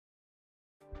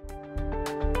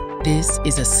This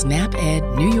is a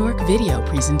SnapEd New York video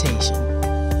presentation.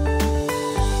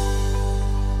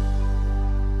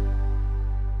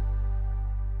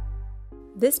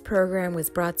 This program was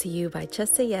brought to you by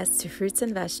Just Say Yes to Fruits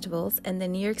and Vegetables and the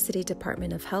New York City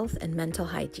Department of Health and Mental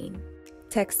Hygiene.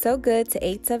 Text So Good to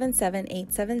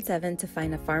 877-877 to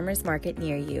find a farmer's market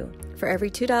near you. For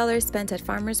every $2 spent at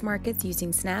farmers markets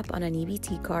using SNAP on an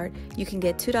EBT card, you can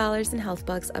get $2 in health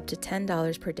bucks up to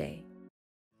 $10 per day.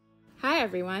 Hi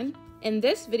everyone! In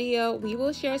this video, we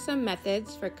will share some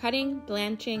methods for cutting,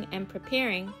 blanching, and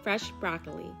preparing fresh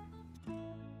broccoli.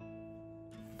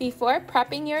 Before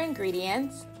prepping your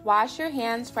ingredients, wash your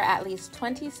hands for at least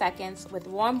 20 seconds with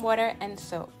warm water and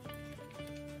soap.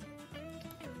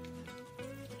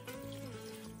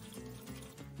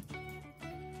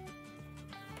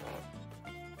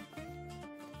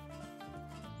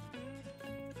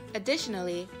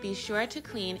 Additionally, be sure to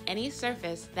clean any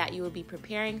surface that you will be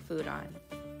preparing food on.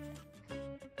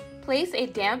 Place a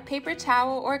damp paper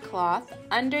towel or cloth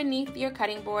underneath your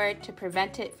cutting board to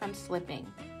prevent it from slipping.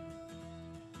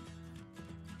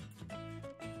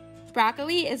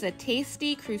 Broccoli is a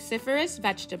tasty cruciferous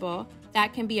vegetable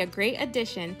that can be a great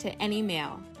addition to any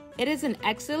meal. It is an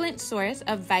excellent source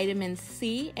of vitamins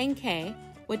C and K,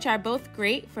 which are both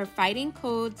great for fighting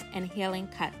colds and healing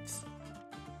cuts.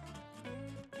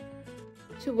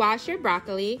 To wash your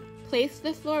broccoli, place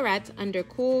the florets under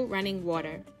cool running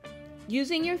water.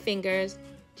 Using your fingers,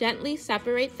 gently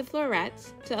separate the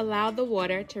florets to allow the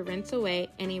water to rinse away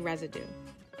any residue.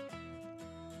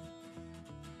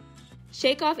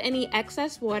 Shake off any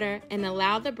excess water and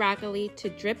allow the broccoli to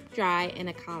drip dry in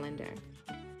a colander.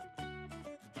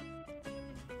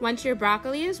 Once your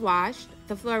broccoli is washed,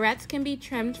 the florets can be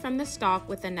trimmed from the stalk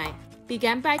with a knife.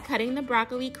 Begin by cutting the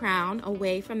broccoli crown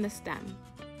away from the stem.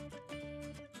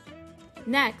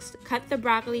 Next, cut the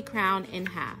broccoli crown in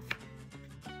half.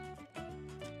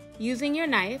 Using your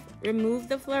knife, remove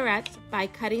the florets by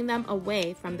cutting them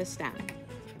away from the stem.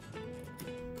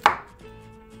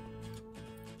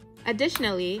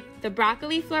 Additionally, the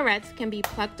broccoli florets can be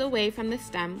plucked away from the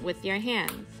stem with your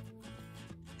hands.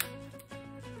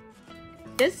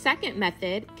 This second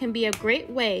method can be a great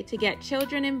way to get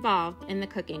children involved in the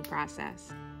cooking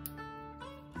process.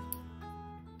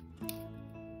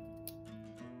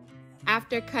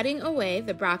 After cutting away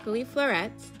the broccoli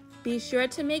florets, be sure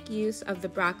to make use of the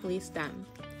broccoli stem,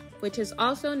 which is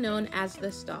also known as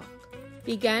the stalk.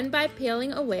 Begin by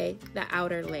peeling away the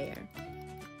outer layer.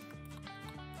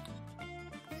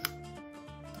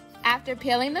 After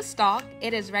peeling the stalk,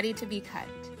 it is ready to be cut.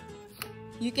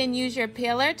 You can use your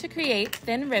peeler to create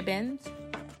thin ribbons,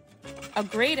 a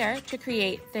grater to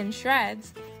create thin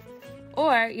shreds,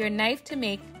 or your knife to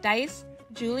make diced,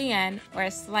 julienne, or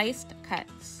sliced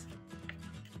cuts.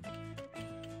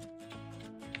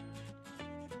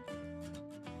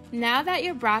 Now that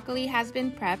your broccoli has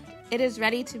been prepped, it is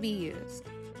ready to be used.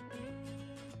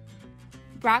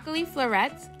 Broccoli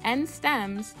florets and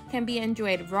stems can be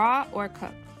enjoyed raw or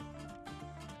cooked.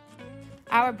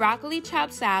 Our broccoli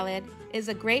chopped salad is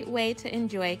a great way to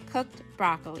enjoy cooked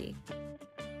broccoli.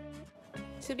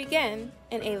 To begin,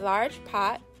 in a large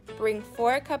pot, bring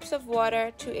 4 cups of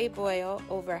water to a boil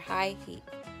over high heat.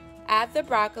 Add the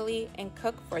broccoli and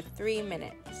cook for 3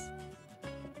 minutes.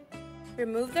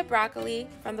 Remove the broccoli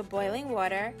from the boiling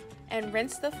water and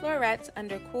rinse the florets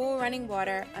under cool running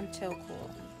water until cool.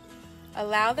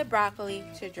 Allow the broccoli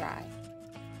to dry.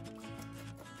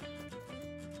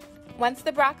 Once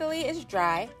the broccoli is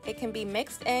dry, it can be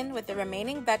mixed in with the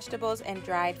remaining vegetables and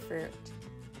dried fruit.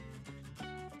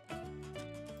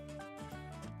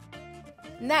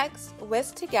 Next,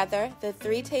 whisk together the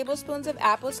 3 tablespoons of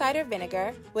apple cider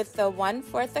vinegar with the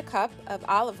 1/4 cup of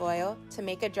olive oil to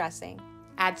make a dressing.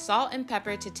 Add salt and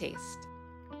pepper to taste.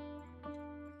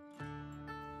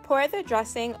 Pour the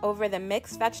dressing over the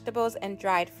mixed vegetables and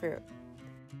dried fruit.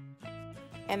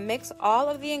 And mix all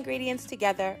of the ingredients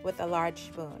together with a large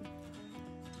spoon.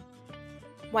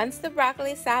 Once the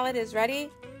broccoli salad is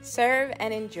ready, serve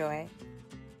and enjoy.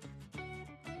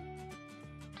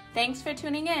 Thanks for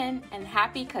tuning in and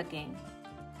happy cooking!